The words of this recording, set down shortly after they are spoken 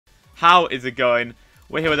How is it going?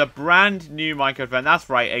 We're here with a brand new Minecraft event. That's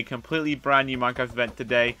right, a completely brand new Minecraft event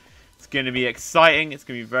today. It's going to be exciting. It's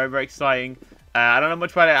going to be very, very exciting. I don't know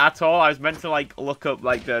much about it at all. I was meant to like look up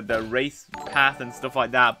like the race path and stuff like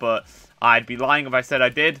that, but I'd be lying if I said I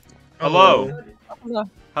did. Hello. Hello.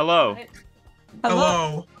 Hello.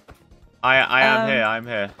 Hello. I am here. I'm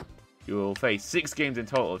here. You will face 6 games in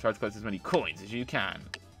total. Try to collect as many coins as you can.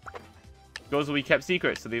 Those will be kept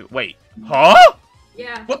secret. So they wait. Huh?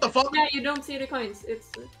 Yeah. What the fuck? Yeah, you don't see the coins. It's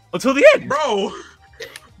until the end,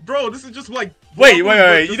 Bro, this is just like. Wait.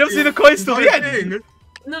 You don't see the coins till the end.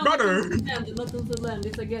 No, brother. Not until the end.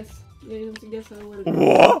 It's a guess. Yeah, you don't guess how well.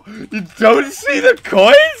 What? You don't see the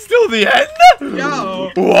coins till the end? Yeah.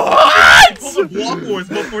 What? Pull the block wars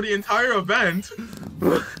before the entire event.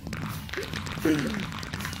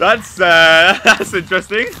 That's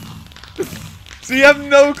interesting. So you have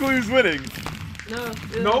no clue who's winning? No.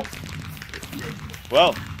 Nope.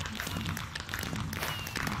 Well,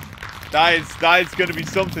 that is gonna be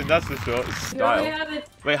something, that's for sure. Style. Have it.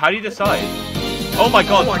 Wait, how do you decide? Oh my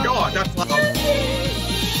god! Oh my god, that's loud.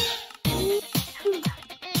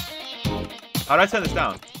 How do I turn this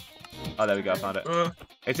down? Oh, there we go, I found it.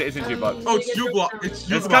 It's in jukebox. Oh, it's jukebox.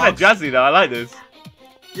 It's kind of jazzy though. I like this.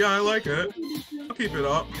 Yeah, I like it. I'll keep it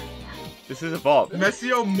up. This is a bop.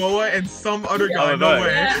 Messio, Moa, and some other guy. Oh, no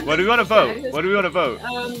way. Yeah. What do we want to vote? What do we want to vote?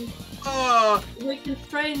 We can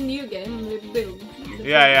try a new game with build.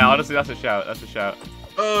 Yeah. Honestly, that's a shout. That's a shout.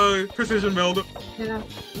 Precision build. Yeah.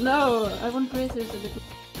 No, I want racers a bit.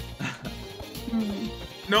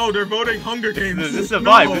 No, they're voting Hunger Games. This is a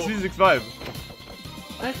vibe. No. This music's vibe.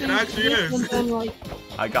 I think It actually is.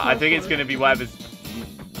 Like, I think it's gonna be whatever's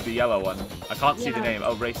the yellow one. I can't see the name.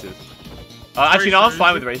 Oh, races. Actually, no, I'm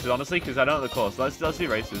fine with races, honestly, because I don't know the course. Let's do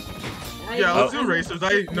races. Yeah, let's do racers.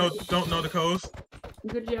 I don't know the coast.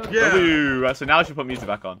 Good job. Yeah. Ooh, so now I should put music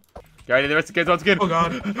back on. Get ready, the rest of the kids once again. Oh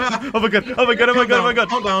god. Oh my god. Oh my god. Oh my god. Oh my god.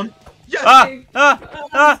 Hold down. Yes.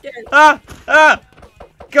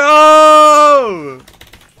 Go!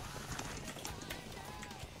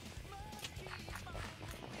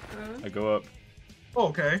 I go up. Oh,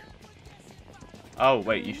 okay. Oh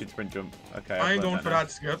wait, you should sprint jump. Okay. I ain't going for that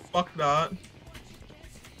skip. Fuck that.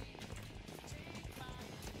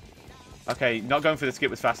 Okay, not going for the skip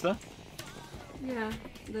was faster. Yeah,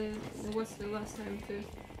 there was the last time too.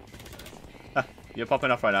 You're popping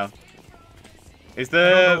off right now. Is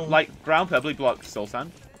the like brown pebbly block soul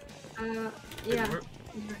sand? Yeah.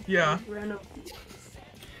 Yeah.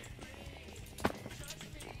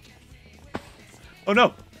 Oh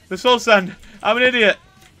no, the soul sand. I'm an idiot.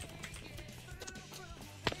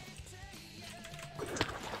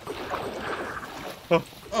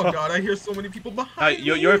 Oh god, I hear so many people behind me.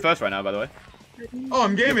 You're in first right now, by the way. Oh,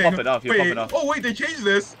 I'm gaming. You're popping off. You're popping off. Oh wait, they changed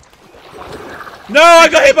this. No, I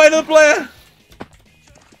got hit by another player.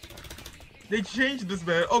 They changed this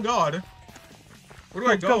bit. Oh god. Where do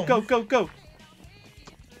I go? Go.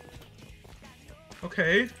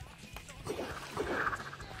 Okay.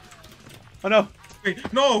 Oh no.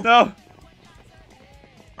 Wait, no. No.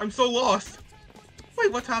 I'm so lost.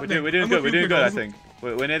 Wait, what's happening? We're doing good, I think.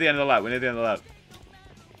 We're near the end of the lap.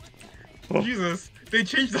 Oh. Jesus, they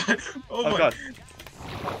changed that. Oh my god.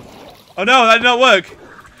 Oh no, that did not work.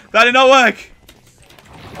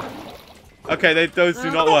 Okay, those do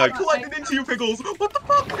not work. I collided into you, Piggles. What the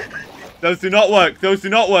fuck? Those do not work. Do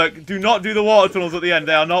not do the water tunnels at the end.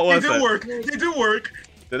 They are not worth it. They do work.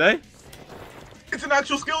 Do they? It's an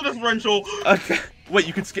actual skill differential. Okay. Wait,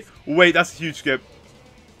 you can skip. Wait, that's a huge skip.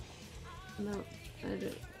 No, I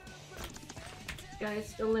did.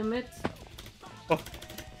 Guys, the limit. Oh,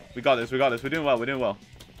 we got this. We're doing well.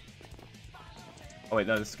 Oh wait,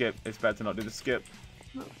 no, the skip. It's better to not do the skip.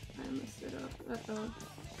 Oh, I messed it up.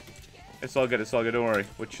 It's all good. Don't worry.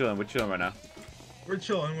 We're chilling right now. We're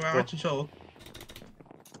chilling. We're actually chill.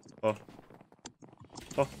 Oh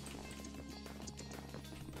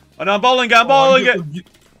no, I'm bowling it.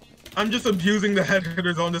 I'm just abusing the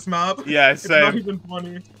headers on this map. Yeah, it's same. not even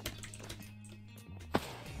funny.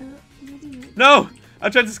 No! I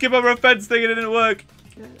tried to skip over a fence thing and it didn't work.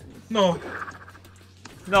 No,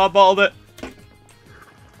 I bottled it.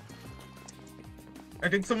 I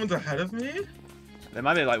think someone's ahead of me. There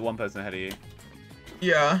might be like one person ahead of you.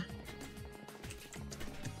 Yeah.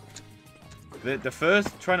 The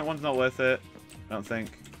first Trident one's not worth it. I don't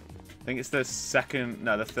think. I think it's the second,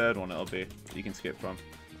 no, the third one it'll be that you can skip from.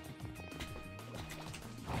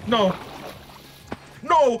 No.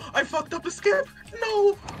 No, I fucked up the skip.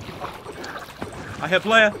 No. I hit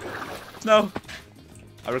player. No.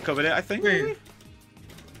 I recovered it, I think. Wait.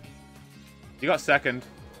 You got second.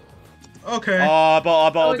 Okay. Oh, I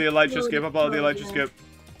bottled the elytra skip.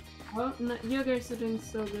 Oh, no, you guys are doing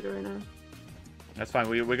so good right now. That's fine.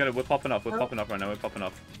 We're popping up. We're popping up right now. We're popping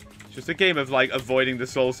up. It's just a game of like avoiding the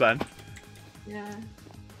soul sand. Yeah.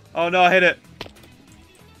 Oh no! I hit it.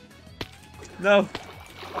 No.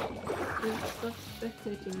 Stop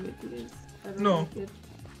spectating me, please. I don't No. like it.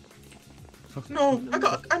 No,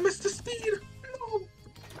 I missed the speed. No.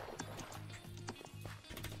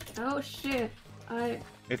 Oh shit!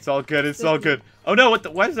 It's all good. It's all good. Oh no!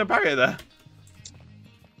 What? Why is there a barrier there?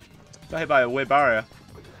 Got hit by a weird barrier.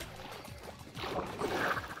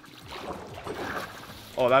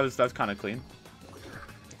 Oh, that was kind of clean.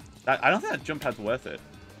 I don't think that jump pad's worth it.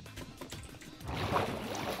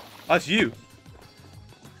 Oh, it's you.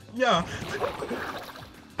 Yeah.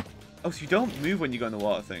 Oh, so you don't move when you go in the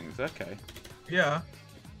water things. Okay. Yeah.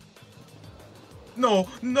 No,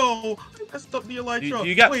 no. I messed up the elytra. Do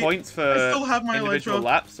you get Wait, points for I still have my individual elytra.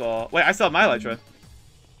 laps, or wait? I still have my elytra.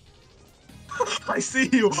 I see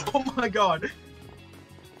you. Oh my god.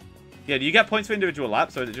 Yeah. Do you get points for individual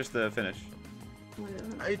laps, or is it just the finish? Whatever.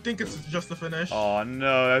 I think it's just the finish. Oh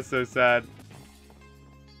no, that's so sad.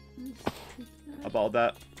 I bottled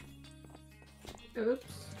that. Oops.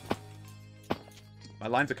 My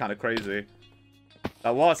lines are kind of crazy.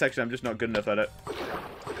 That water section, I'm just not good enough at it.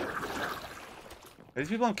 Are these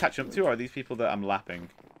people I'm catching up to, or are these people that I'm lapping?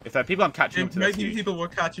 If they're people I'm catching up to, that's Maybe huge. people were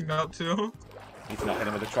catching up too. Need to not hit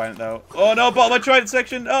him with a trident though. Oh no, bottle my trident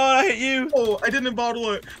section! Oh, I hit you! Oh, I didn't bottle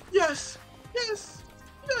it. Yes, yes,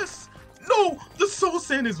 yes. No, the soul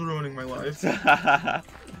sand is ruining my life.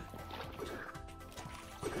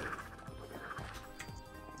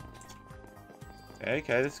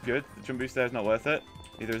 Okay, this is good. The jump boost there is not worth it.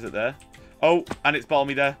 Neither is it there. Oh, and it's bottled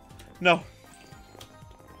me there. No.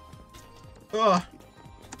 Ugh.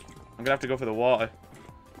 I'm gonna have to go for the water.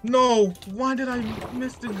 No, why did I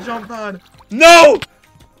miss the jump pad? No!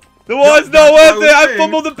 The water's not that's worth what it! I was I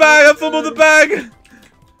fumbled the bag! I fumbled the bag!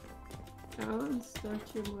 Oh, start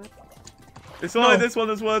your work. It's only No. this one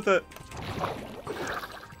that's worth it.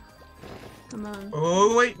 Come on.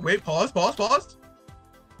 Oh, wait, pause.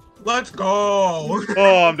 Let's go.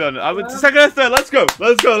 Oh, I'm done. I went to second and third. Let's go.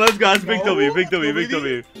 Let's go. That's big W. No, Big W. Big no,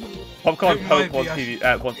 W. Popcorn It Pope might wants, be,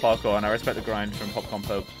 wants parkour, and I respect the grind from Popcorn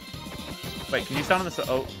Pope. Wait, can you stand on the...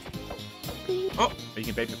 Oh. Oh. You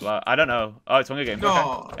can bait people out. I don't know. Oh, it's Hunger Games.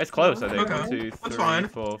 No. Okay. It's close, I think. Okay. 1, 2, That's 3, fine.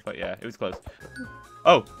 4, 5. Yeah, it was close.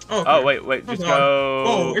 Oh. Okay. Oh, wait. Just Hold go...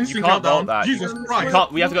 Oh, you instant can't countdown. vault that. Jesus You Christ.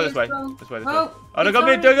 can't... We have to go this way. This way. Oh, Oh, don't it's go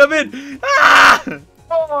mid. alright. Don't go mid. Ah!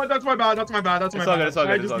 Oh, that's my bad. That's my bad. It's all good, it's all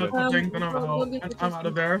good, I it's just all missed good. something, then I'm out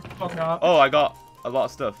of there. Fuck up. Oh, I got a lot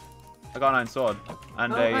of stuff. I got an iron sword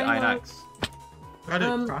and Oh, a I iron know. axe. Got it.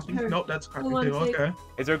 Crafting? Here. Nope, that's crafting Hold too. on, Okay.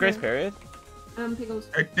 Is there a grace Yeah. period? Pickles.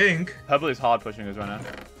 I think. Purple is hard pushing us right now.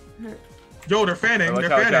 Here. Yo, they're fanning. Oh, watch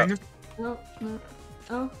They're out, watch fanning. No.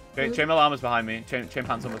 Oh. Chainmail armor's behind me. Chain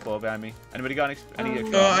pants on the floor behind me. Anybody got any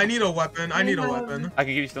extra? I need a weapon. I need a have- weapon. I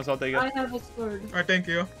can give you stone sword. There you go. I have a sword. Alright, thank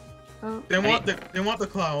you. Oh. They want the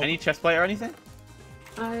cloud. Any chest plate or anything?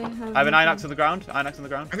 I have I have an iron axe on the ground. Iron axe on the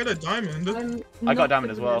ground. I got a diamond. I got a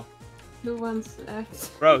diamond as well. Who wants axe?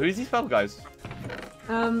 Bro, who's these purple guys?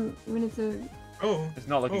 We need to. Oh, It's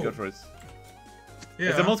not looking Oh. good for us. yeah.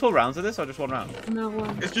 Is there multiple rounds of this or just one round? No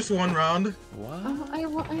one. It's just one round. What?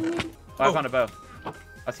 Oh, I need. Oh, I Oh. found a bow.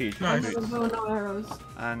 That's huge. Nice. I have a bow, no arrows.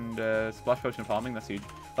 And splash potion farming. That's huge.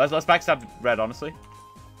 Let's backstab red. Honestly,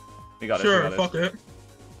 we got it. Sure, We got fuck it. it.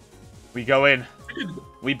 We go in. We could-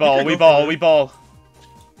 We ball. could We go ball. for We it. ball.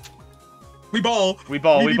 We ball. We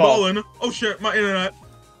ball. We We ball. ballin'. Oh shit, my internet.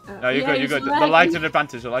 No, you're good. You're good. The light's an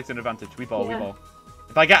advantage. The light's an advantage. We ball. We Yeah. ball.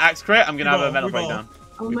 If I get axe crit, I'm gonna We have a ball, mental we ball. breakdown.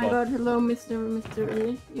 Oh We my ball. god, hello, Mr.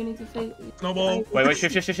 Lee. You need to say. Snowball. Wait.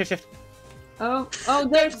 Shift. Oh,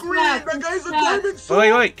 there's Green. Snap. That guy's a Snap. diamond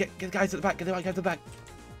sword. Wait. Get the guys at the back. Get the guys at the back.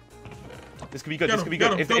 This could be good. Get This him, could be get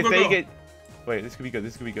good. him. If Go, go, they go. get. Wait. This could be good.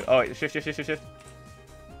 This could be good. Oh wait. Shift.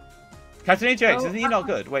 Captain HX, Oh, isn't he not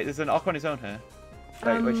good? Wait. There's an arc on his own here.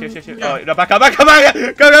 Wait. Shift. yeah. Oh no. Back up. Go. Back up,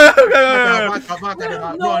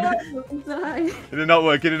 No, run. die. It did not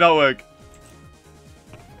work.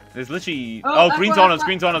 There's literally. Oh, Oh, green's aqua, on us. aqua.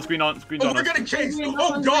 Green's on us. Green on. Oh, we're getting chased.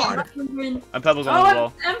 Oh god. Green. And purple's Oh, on as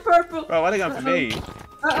well. I'm purple. Bro, why are they going for me?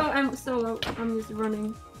 I'm solo. I'm just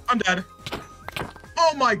running. I'm dead.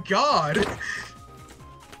 Oh my god.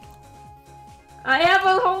 I have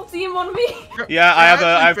a whole team on me. Yeah, I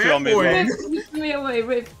have two on me as well. Rift, lift me away.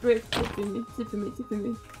 Rift, tipping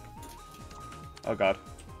me. Oh god.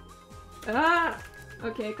 Ah.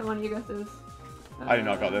 Okay, come on, you got this. I do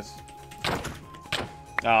not got this.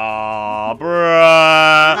 Ah,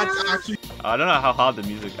 bruh. That's actually. I don't know how hard the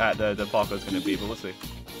music, the parkour is gonna be, but we'll see.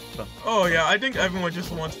 Oh yeah, I think everyone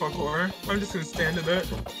just wants parkour. I'm just gonna stand in it.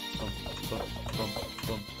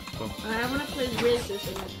 I wanna play races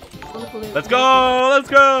and I wanna play. Let's go! Let's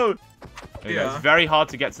go! There you go. Yeah. It's very hard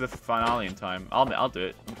to get to the finale in time. I'll do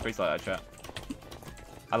it. I'm freestyle that chat.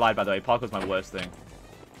 I lied, by the way. Parkour's my worst thing.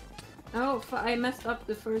 Oh, I messed up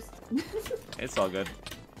the first. It's all good.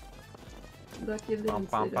 But you didn't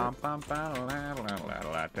say that.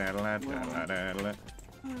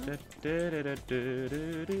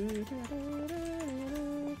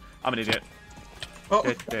 I'm an idiot. Oh,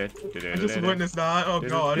 I just witnessed that. Oh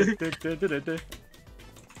god.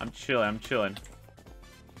 I'm chilling.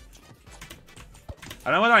 I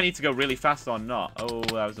don't know whether I need to go really fast or not. Oh,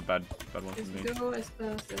 that was a bad one for me. Just go as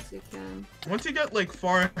fast as you can. Once you get like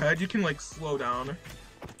far ahead, you can like slow down.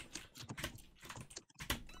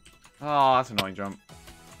 Oh, that's an annoying jump.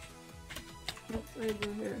 What do I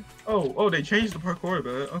do here? Oh, they changed the parkour a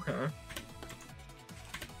bit. Okay.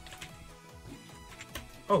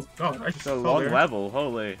 Oh god, I just It's a fell long there. level,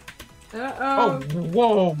 holy. Oh,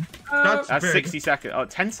 whoa. That's That's big. 60 seconds. Oh,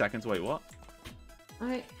 10 seconds. Wait, what?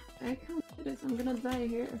 I can't do this. I'm gonna die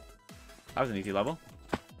here. That was an easy level.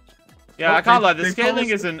 Yeah, Oh, I can't lie. The they scaling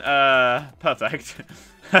promised- isn't perfect.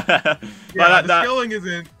 Yeah, the scaling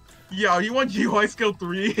isn't. Yeah, you want UI skill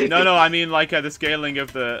 3? No, I mean like the scaling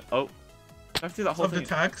of the. Oh, I have to do that whole Of the thing.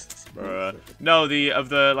 text. No,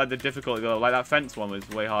 the difficulty. Like that fence one was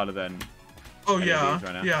way harder than. Oh any of yeah, these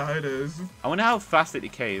right now. yeah, it is. I wonder how fast it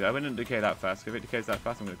decays. I wouldn't decay that fast. If it decays that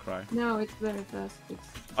fast, I'm gonna cry. No, it's very fast.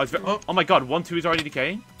 It's Oh my god, 1-2 is already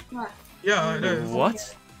decaying. Yeah, it is.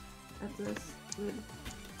 What? At this. Good.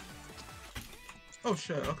 Oh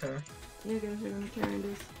shit. Okay. You guys are gonna carry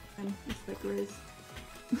this and it's like race.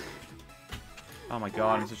 Oh my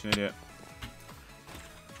god, I'm such an idiot.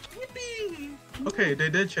 Yippee! Okay, they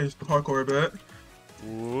did change the parkour a bit.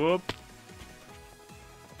 Whoop.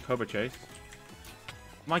 Cobra chase.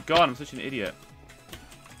 My god, I'm such an idiot.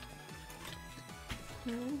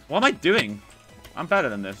 What am I doing? I'm better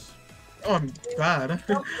than this. Oh, I'm bad.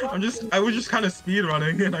 I was just kind of speed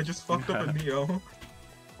running and I just fucked up a Neo.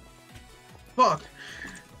 Fuck.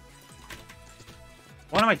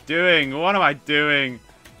 What am I doing? What am I doing?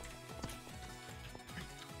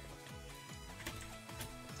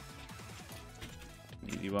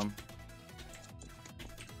 Easy one.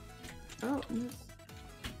 Oh, yes.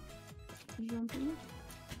 Jumping.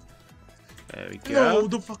 There we go. No,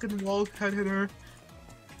 the fucking wall head hitter.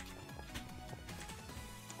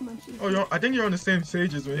 Oh, I think you're on the same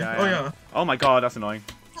stage as me. Yeah, Oh I am. yeah. Oh my god, that's annoying.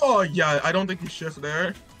 Oh yeah, I don't think you shift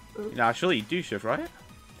there. Nah, surely you do shift, right?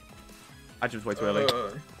 I just way too early.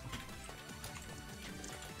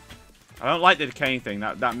 I don't like the decaying thing.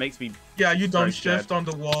 That makes me. Yeah, you don't Very shift scared. on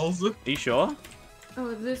the walls. Are you sure?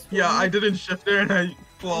 Oh, this one. Yeah, I didn't shift there and I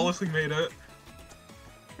flawlessly made it.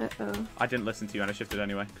 Uh-oh. I didn't listen to you and I shifted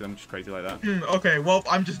anyway because I'm just crazy like that. Okay, well,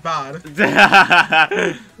 I'm just bad.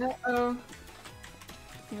 Uh-oh.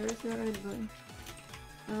 Here's your red boy.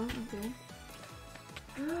 Oh, okay.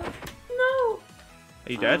 No!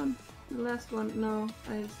 Are you dead? The last one, no.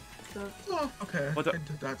 I sucked. Oh, okay, What the-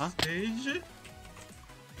 into that huh? stage.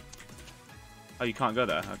 Oh, you can't go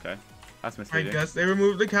there. Okay, that's I misleading. guess they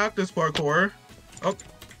removed the cactus parkour. Oh,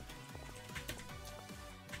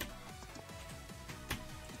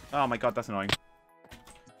 Oh my god, that's annoying.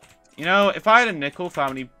 You know, if I had a nickel for how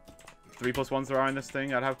many 3+1s there are in this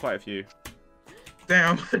thing, I'd have quite a few.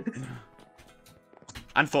 damn.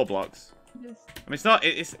 And 4 blocks. Yes. I mean,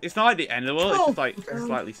 it's not like the end of the world. It's Oh, just like okay.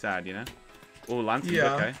 slightly sad, you know. Oh, Lanterns,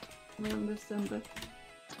 Yeah. okay. I understand that.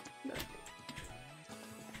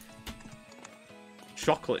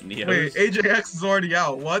 Chocolate Neos. Wait, AJX is already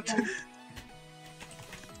out. What?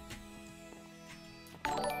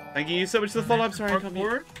 Thank you so much for the follow up. Sorry, I can't mute.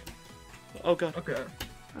 Parkour? Oh god. Okay.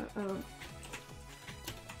 Uh-oh.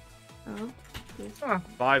 Oh. Yes.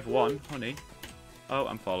 5-1, honey. Oh,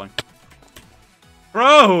 I'm falling.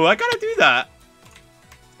 Bro, I gotta do that.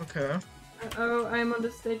 Okay. Uh-oh, I'm on the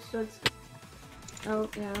stage, so it's... Oh,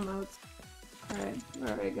 yeah, I'm out.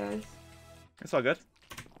 Alright, guys. It's all good.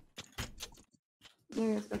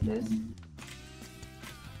 You guys got this.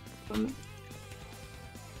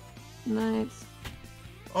 Nice.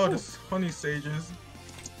 Oh, this honey stages.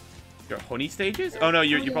 Your honey stages? Oh no,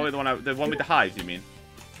 you're probably the one with the hives. You mean?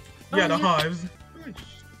 Yeah, the yeah. hives.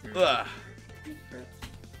 Ugh.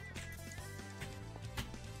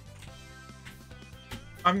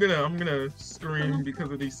 I'm gonna scream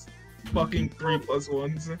because of these fucking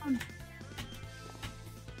 3+1s.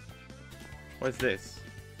 What is this?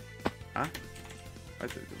 Huh?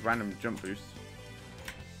 What's it? Random jump boost.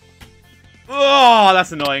 Oh,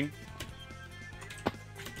 that's annoying.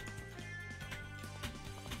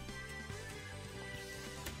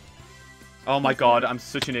 Oh my god, I'm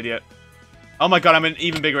such an idiot. Oh my god, I'm an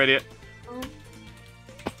even bigger idiot. Oh.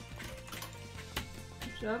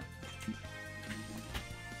 Good job.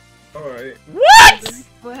 Alright. What?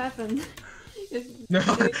 What happened? No.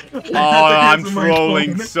 Oh, I'm Cancel my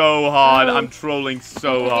trolling phone. so hard. Oh. I'm trolling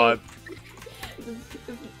so hard.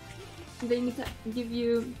 They need to give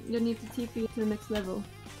you. You need to TP to the next level.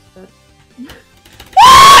 But...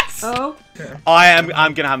 What? Oh. Okay.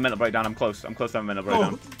 I'm gonna have a mental breakdown. I'm close. I'm close to having a mental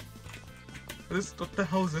breakdown. What the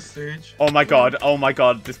hell is this stage? Oh my god. Oh my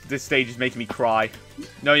god. This stage is making me cry.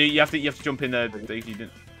 No, you have to jump in the you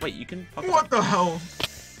didn't. Wait, you can. What the hell?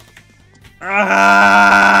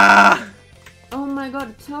 Ah! Oh my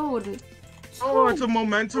god, Toad. Oh, it's a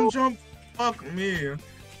momentum jump? Fuck me.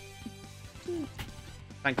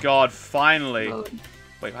 Thank god, finally. Toad.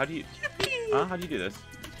 Wait, how do you how do you do this?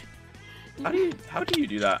 How do you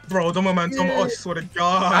do that? Bro, the momentum, oh, I swear to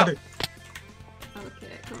god.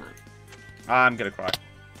 Okay, come on. I'm gonna cry.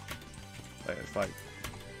 Wait, it's like...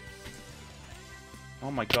 Oh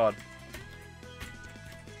my god.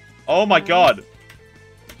 Oh my god!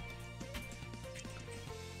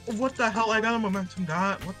 What the hell? I got a momentum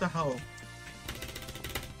that? What the hell?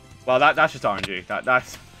 Well, that's just RNG. That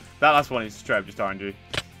last one is straight up just RNG.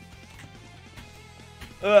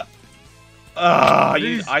 I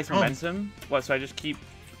use ice momentum? What, so I just keep...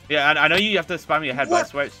 Yeah, I know you have to spam your head, but I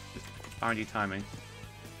swear it's just RNG timing.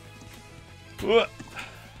 Come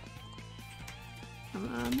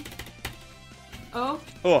on.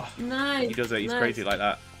 Oh, nice. He does it, he's nice. crazy like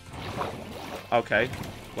that. Okay,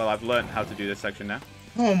 well I've learned how to do this section now.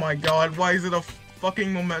 Oh my god, why is it a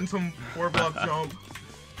fucking momentum 4-block jump?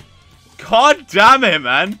 God damn it,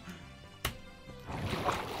 man!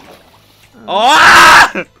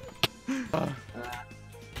 Ah!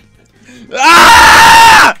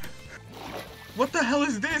 Ah! What the hell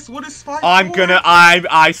is this? What is 5?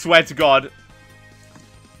 I swear to God.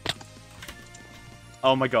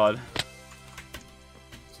 Oh my god.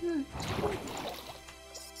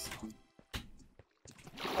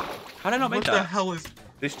 How did I not make that? What the hell is...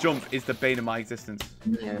 This jump is the bane of my existence.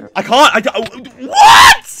 Yeah. I can't,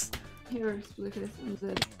 what?! Here, Lucas, I'm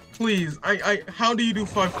dead. Please, how do you do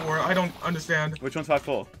 5-4? I don't understand. Which one's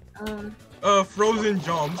 5-4? Frozen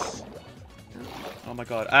jumps. Oh my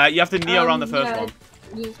god. You have to kneel around the first yeah, one.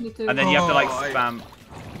 You just need to... And then you have to like Oh, spam.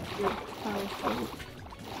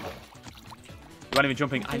 You aren't even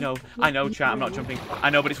jumping. I know, chat, I'm not jumping. I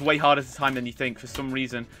know, but it's way harder to time than you think for some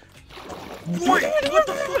reason. What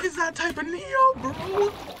the fuck is that type of Neo,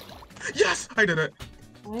 bro? Yes, I did it.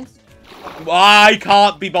 Nice. I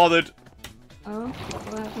can't be bothered. Oh,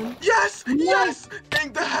 what happened? Yes, yes,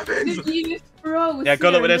 thank the heavens. You froze. Yeah,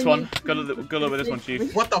 good luck here, with this and one. then Good luck with this one,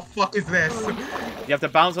 Chief. What the fuck is this? You have to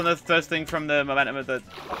bounce on the first thing from the momentum of the...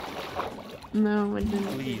 No, I didn't.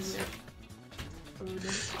 Please.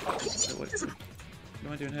 What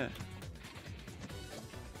am I doing here?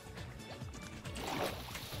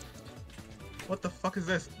 What the fuck is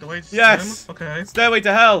this? Do I just Yes! swim? Okay. Stairway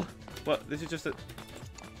to hell! What? This is just a...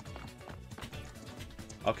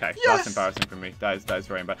 Okay, Yes! that's embarrassing for me. That is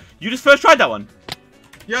very embarrassing. You just first tried that one?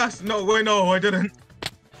 Yes, no, wait, no, I didn't.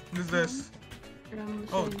 What is this?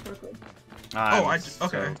 Oh.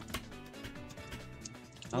 Okay.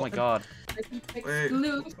 Oh my god. I can Wait.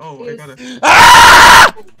 exclude Oh, I got it.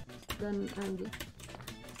 Then Andy.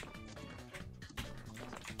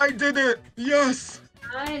 I did it! Yes!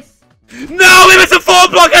 Nice. No, it was a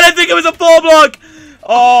 4-block! I didn't think it was a 4-block!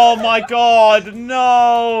 Oh my god,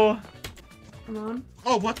 no! Come on.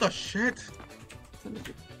 Oh, what the shit?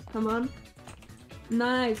 Come on.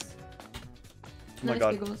 Nice. Oh my Nice,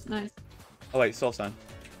 god. Piggles. Nice. Oh wait, soul sign.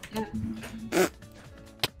 Yeah.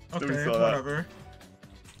 Okay, saw that. whatever.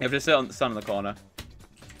 You have to sit on the sun in the corner.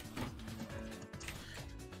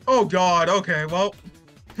 Oh god, okay, well.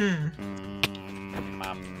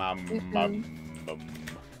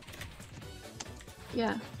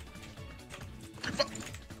 Yeah.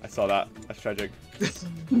 I saw that. That's tragic.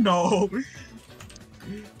 No.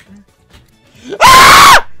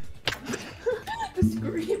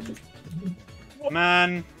 Scream.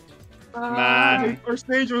 Man. Man. Our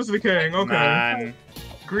stage was decaying, okay. Man.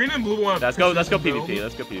 Green and blue one. Let's go PvP.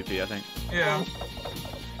 Let's go PvP, I think. Yeah.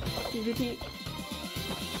 PvP.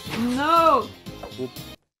 No!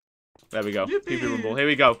 There we go. Yippee. PvP Rumble. Here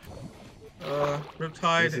we go.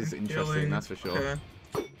 Riptide. This is interesting, healing. that's for sure. Okay.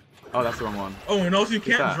 Oh, that's the wrong one. Oh, and also you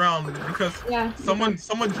can't that? drown because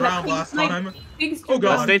someone drowned last time. Oh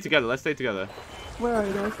god. Let's stay together. Let's stay together. Where are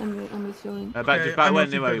you guys? I'm just chilling. Just Okay, back I'm where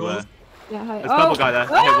with you, we were. Piggles. Yeah, hi. There's a purple guy there.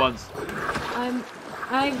 I hit once.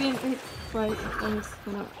 I've been hit twice. I'm just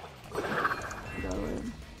gonna go away.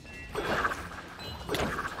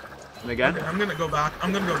 And again. Okay, I'm gonna go back.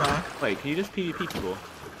 I'm gonna go back. Wait, can you just PvP people?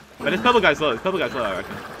 Wait, this purple guy's low. This purple guy's low, I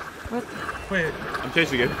reckon. What? Wait. I'm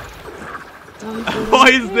chasing him. What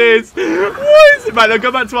What is this? What is it? Man, no,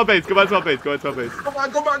 go back to our base. Go back to our base. Go back to our base. Go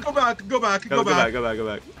back. Go back. Go back. Go back. Go back. Go back. Go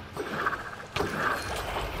back.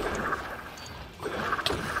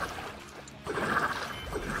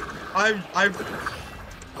 I've.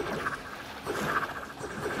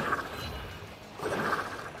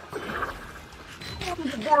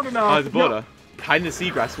 Oh, there's a border. Hide in the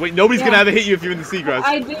seagrass. Wait, nobody's gonna ever hit you if you're in the seagrass.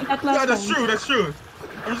 I did that last Yeah, that's time. true. That's true.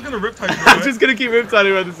 I'm just gonna riptide through I'm it. just gonna keep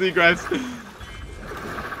riptiding around the seagrass.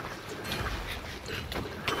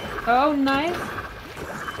 Oh, nice.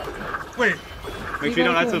 Wait. Make sure you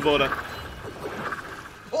don't add to the border.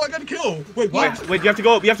 Oh, I got a kill. Wait, what? Wait, you have to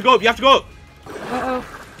go up. You have to go up. You have to go up. Uh-oh.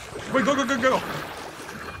 Wait, go, go, go, go.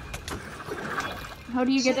 How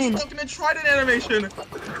do you get in? Stuck in a trident animation.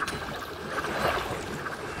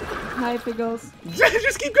 Hi, Piggles.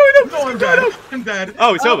 Just keep going up. No, I'm dead. I'm dead.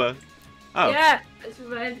 Oh, it's over. Oh. Yeah, I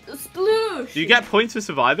survived. Sploosh! Do you get points for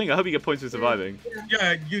surviving? I hope you get points for surviving.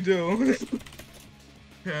 Yeah, you do.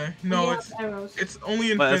 Okay. No, Yeah, it's arrows. only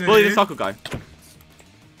Wait, let's infinity. bully this taco guy.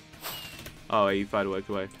 Oh, he fired away.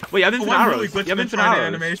 Wait, you have infinite I'm arrows. really You glitching have the infinite trident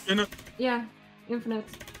arrows. animation. Yeah, infinite.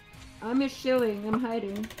 I'm just chilling. I'm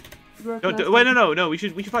hiding. Wait, no. We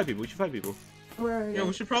should fight people. We should fight people. Where are you? Yeah,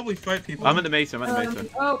 we should probably fight people. I'm at the mesa. I'm at the mesa.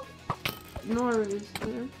 Oh, Nora is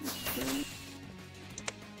there.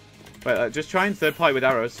 Wait, just try and third party with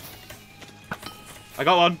arrows. I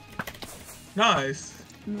got one. Nice.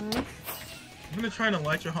 Nice. I'm gonna try and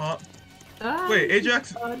light your hot. Ah, Wait,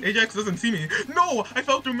 Ajax. God. Ajax doesn't see me. No, I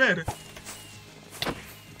fell through mid.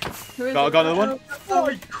 Got another one? Oh,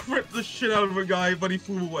 I cripped the shit out of a guy, but he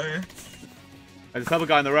flew away. There's another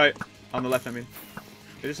guy on the right. On the left, I mean.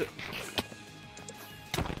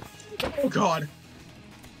 Oh God.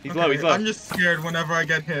 He's Okay, low. He's low. I'm just scared whenever I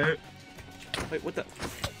get hit. Wait, what the?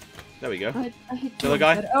 There we go. I hit Yellow you.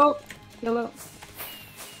 guy? Oh, yellow.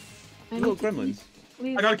 Little gremlins.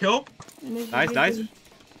 Please. I got a kill. Nice.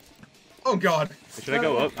 Oh God. Should I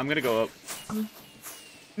go up? I'm gonna go up.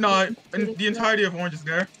 No, and the entirety of orange is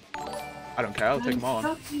there. I don't care. I'll take them all on.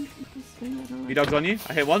 stuck in this thing, I don't like B-Dog's on you.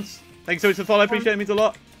 I hit once. Thanks so much for the follow. I appreciate it. It means a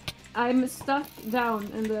lot. I'm stuck down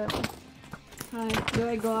in the. Hi, do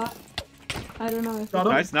I go up? I don't know if. Got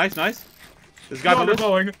him. Nice. There's a guy No, they're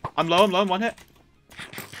below us. going. I'm low. One hit.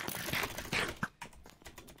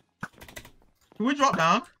 Can we drop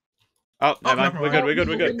down? Oh, Oh, never mind. never We're mind.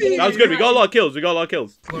 good. That was good. We got a lot of kills.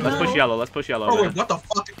 Let's push No. yellow. Oh over wait, here. what the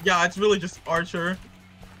fuck? Yeah, it's really just Archer.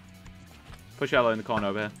 Push yellow in the corner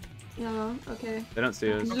over here. Yellow, okay. They don't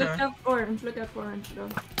see us. Okay. Look up orange. Look up orange though.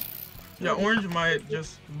 Yeah, orange might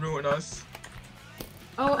just ruin us.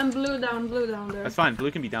 Oh, and blue down there. That's fine.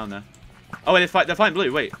 Blue can be down there. Oh, wait, they're fighting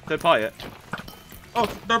blue. Wait, third party it. Oh,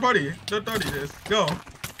 third party. Third party it is. Go.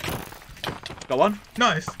 Got one.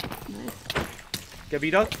 Nice. Nice, Get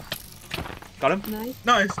B-Dog. Got him. nice.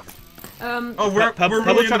 Nice. Oh, we're Purple's really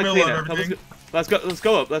in the trying to middle clean of it. everything. Let's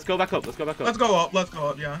go up. Let's go back up. Let's go up. Let's go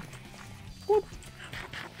up. Yeah.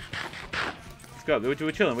 Let's go. We're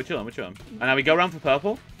chilling. And now we go around for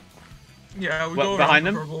purple. Yeah, we Well, go behind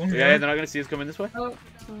around them. the purple. Yeah, they're not gonna see us coming this way. oh,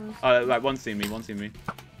 Oh, like one's seen me.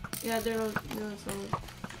 yeah, they're solid.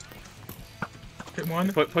 Hit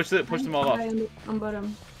one. Push them all off. On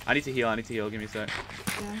bottom. I need to heal. Give me a sec.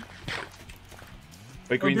 Yeah.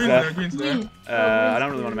 Wait, Oh, green's green's there. there. Green's there. Green. I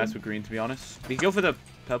don't really want to mess with green, to be honest. We can go for the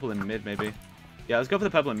purple in mid, maybe. Yeah, let's go for the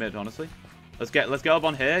purple in mid, honestly. Let's go up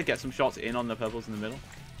on here, get some shots in on the purples in the middle.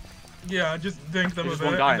 Yeah, just dink them There's a just bit.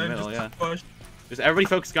 one guy and in the then middle, just yeah. push. Just everybody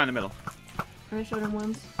focus guy in the middle. I shot him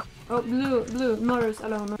once. Oh, blue. Norris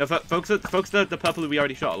alone. No, focus the purple we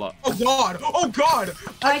already shot a lot. Oh God! Oh God!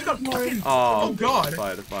 I just got killed Norris. fucking- Oh, Oh, God.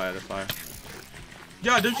 The fire.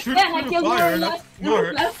 Yeah, they're shooting Yeah, I through killed the fire. Nora That's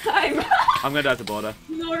Nora smart. last time. I'm gonna die at the border.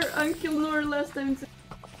 I killed Nora last time.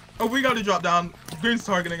 Oh, we gotta drop down. Green's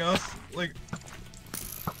targeting us. Like,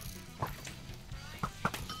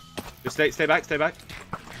 Just stay back.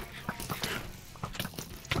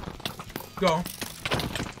 go.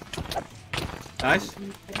 Nice.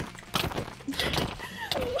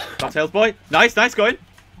 Got tails, boy. Nice, going.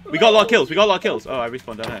 We got a lot of kills. Oh, I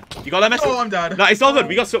respawned down here. You got that message? Oh, I'm dead. No, it's all good.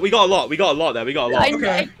 We got a lot there.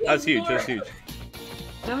 Okay. That's huge.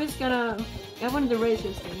 I'm just gonna. I wanted to raise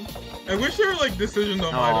this thing. I wish there were like decisions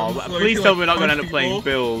on Oh, items. So please you tell could, me we're not like, gonna end up punch playing people.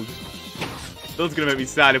 build. Build's gonna make me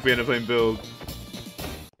sad if we end up playing build.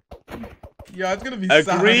 Yeah, it's gonna be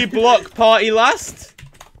Agree sad. block party last?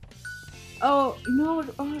 Oh no!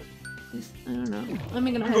 Oh, I don't know. I'm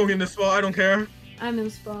gonna. I'm going in this spot. I don't care. I'm in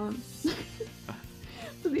spawn.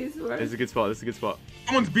 Please work. This is a good spot.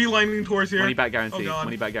 Someone's beelining towards here. Money back guarantee. Oh, God.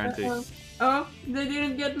 Money back guarantee. Oh, they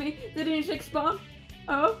didn't get me. They didn't check spawn.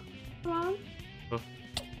 Oh, come on.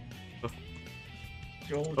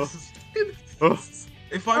 Yo, this is... Oh.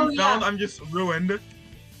 If I'm yeah. found, I'm just ruined.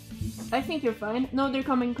 I think you're fine. No, they're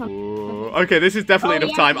coming. Ooh, okay, this is definitely Oh, enough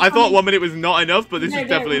yeah, time. they're I thought coming. 1 minute was not enough, but this is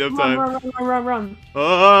definitely enough time. Run.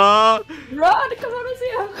 Ah! Run, come on, let's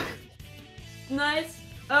see. Nice.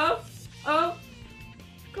 Oh.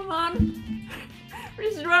 Come on.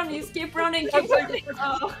 Just run, you keep running, keep running.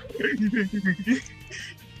 Oh.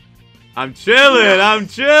 I'm chilling.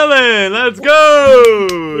 Let's go.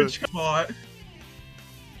 Good spot.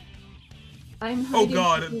 I'm Oh hiding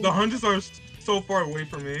God, from you. the hunters are so far away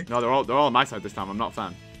from me. No, they're all on my side this time. I'm not a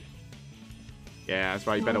fan. Yeah, that's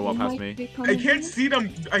right. You better walk past me. I can't see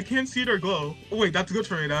them. I can't see their glow. Oh wait, that's good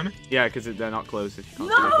for me then. Yeah, because they're not close. If you can't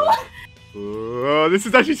No! see them. Oh, this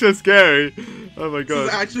is actually so scary. Oh my This is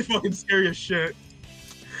god. actually fucking scary as shit.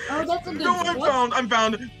 Oh, that's a good No, spot. I'm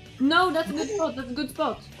found. No, that's a good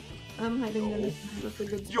spot. I'm hiding there. That's a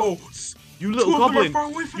good spot. Yo, You little two of them are goblin. far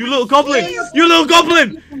away from You me. little goblin. Yeah. You little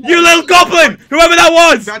goblin. You little goblin. Whoever that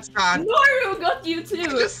was. That's bad. Mario got you too.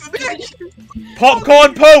 Just snitch.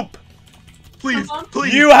 Popcorn Pope. Please, Come on.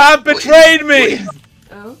 please. You have betrayed me.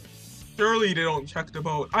 Oh. Surely they don't check the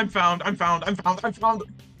boat. I'm found.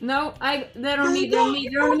 No, they're on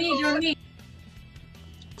me.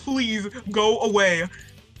 Please go away.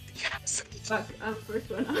 Yes. Fuck, I'm first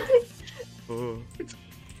one.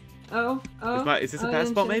 Oh. Oh. Is this a bad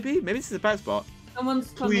spot? Maybe Maybe this is a bad spot.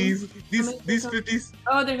 Someone's coming. Please, these 50s.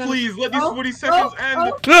 Oh, they're gonna. Please let these Oh, 40 seconds oh,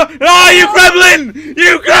 end. oh. Ah, you gremlin!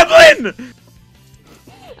 You gremlin!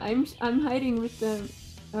 I'm hiding with them.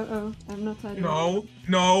 Uh-oh, I'm not hiding. No.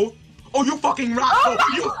 Oh, you fucking rascal!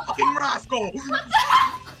 Oh, You fucking rascal! What the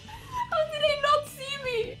hell? How did they not see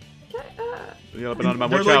me? Yeah, banana man,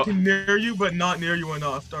 They're watch like out. near you, but not near you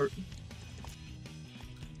enough. Start.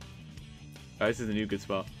 Oh, this is a new good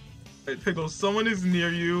spot. Wait, Piggles, someone is near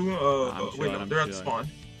you. I'm Wait, sure, no, I'm they're at sure. spawn.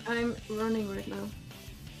 I'm running right now.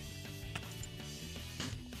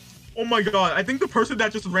 Oh my god, I think the person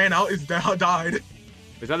that just ran out is died.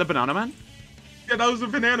 Is that the banana man? Yeah, that was the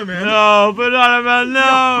banana man. No, banana man,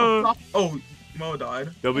 no! Oh, Mo died.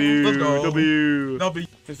 W, Let's go. W. W.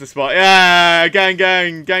 This is the spot. Yeah, gang.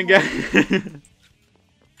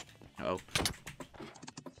 Oh.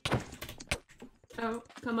 Oh,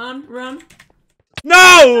 come on, run.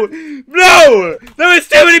 No! There is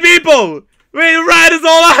too many people! We rat us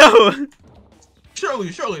all out!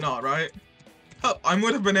 Surely not, right? Oh, I'm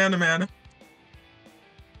with a banana man.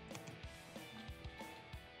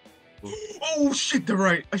 Oh shit, they're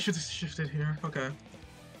right. I should have shifted here. Okay.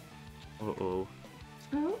 Uh-oh.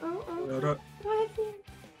 Oh. What?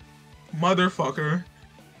 Motherfucker.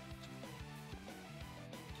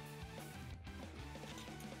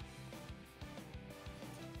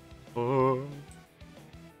 Oh.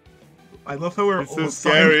 I love how we're It's so all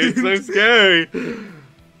scary. It's so silent. scary.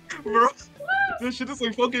 Bro, this shit is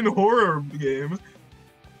like fucking horror game.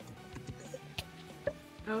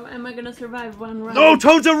 Oh, am I gonna survive one round? No,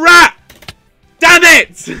 Toad's a rat! Damn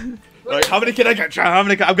it! Like, how many can I get? I'm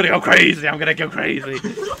gonna go crazy. I'm gonna go crazy.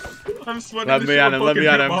 I'm sweating. Let this me shit at with him, let me fucking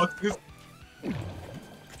at him. hitboxes.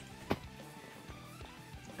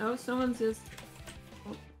 Oh, someone's just.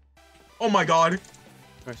 Oh my god.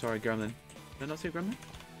 Oh, sorry, gremlin. Did I not see a gremlin?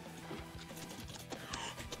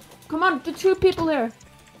 Come on, the two people there.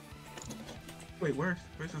 Wait, where's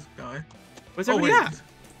this guy? Where's Oh everybody wait. at?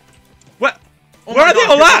 What? Oh Where my are they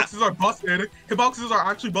God, all at? Hitboxes are busted. Hitboxes are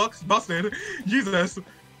actually busted. Jesus.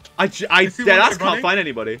 I see dead one ass guy can't running. find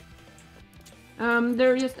anybody.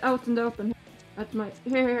 They're just out in the open. At my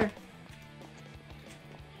here.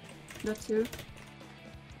 That's two.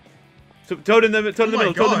 So, Toad in the Oh my middle. Toad in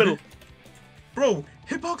the God. middle. Bro,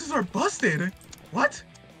 hitboxes are busted. What?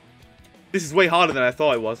 This is way harder than I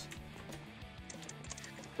thought it was.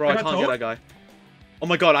 Bro, I I got can't get Toad. that guy. Oh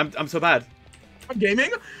my god, I'm so bad. I'm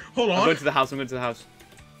gaming? Hold I'm on. going to the house.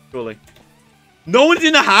 Surely. No one's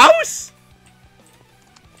in the house?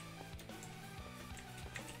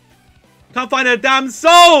 Can't find a damn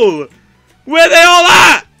soul! Where are they all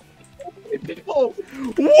at? Oh,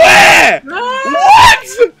 Where?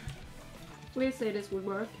 What? Please say this would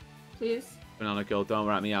work. Please. Banana girl, don't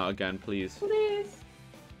rat me out again, please. Please.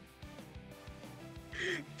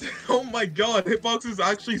 oh my god, hitboxes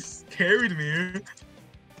actually carried me.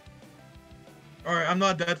 Alright, I'm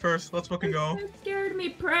not dead first. Let's fucking go. That scared me.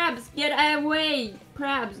 Prabs, get away.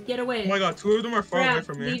 Prabs, get away. Oh my god, two of them are far away Prabs,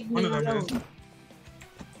 from me. leave One me of them alone. is.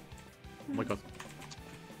 Oh my god.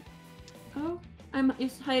 Oh, I'm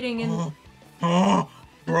just hiding in. Oh,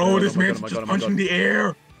 bro, this Oh my man's God, just oh my God. punching the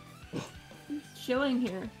air. chilling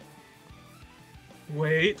here.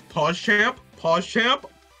 Wait. Pause champ. Pause champ.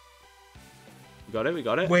 We got it. We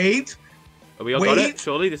got it. Wait. Oh, we all got it. Wait.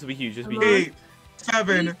 Surely this will be huge. This will be Come on. huge. 8,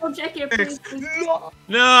 7, Please don't check it, 6. please. No.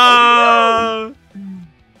 No!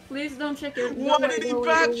 Please don't check it. Why did he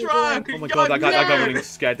backtrack? Oh my god, that guy damn running it.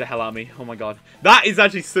 scared the hell out of me. Oh my god. That is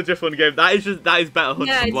actually such a fun game. That is better hunts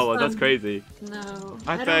Yeah, than it's blowers. That's fun. crazy. No.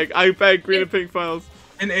 I beg, green and pink files.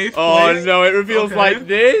 In 8th Oh place. no, it reveals Okay. like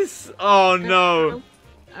this? Oh no.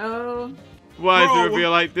 Oh. Why does it Bro,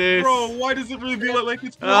 reveal like this? Bro, why does it reveal it like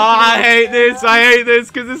it's Oh, I hate this,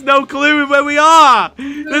 because there's no clue where we are!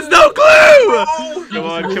 There's no clue! Oh, Come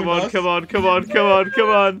on, come on, come on, come on, come on, come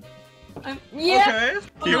on. Yeah. Okay.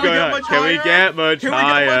 Keep Can we going get up. much Can we higher? get much Can we get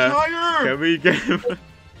higher? much higher? Can we get...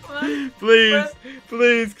 Come on. Please,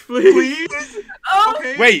 please, please. Please? Oh.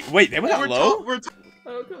 Okay. Wait, they were that low? We're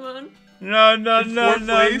Oh, come on. No, no, In no, fourth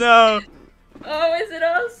no, place? no. Oh, is it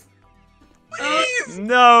us? Please!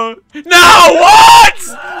 No. No, what?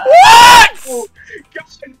 What? Oh,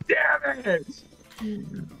 God damn it!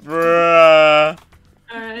 Bruh.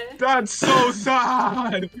 Alright. That's so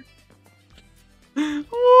sad! What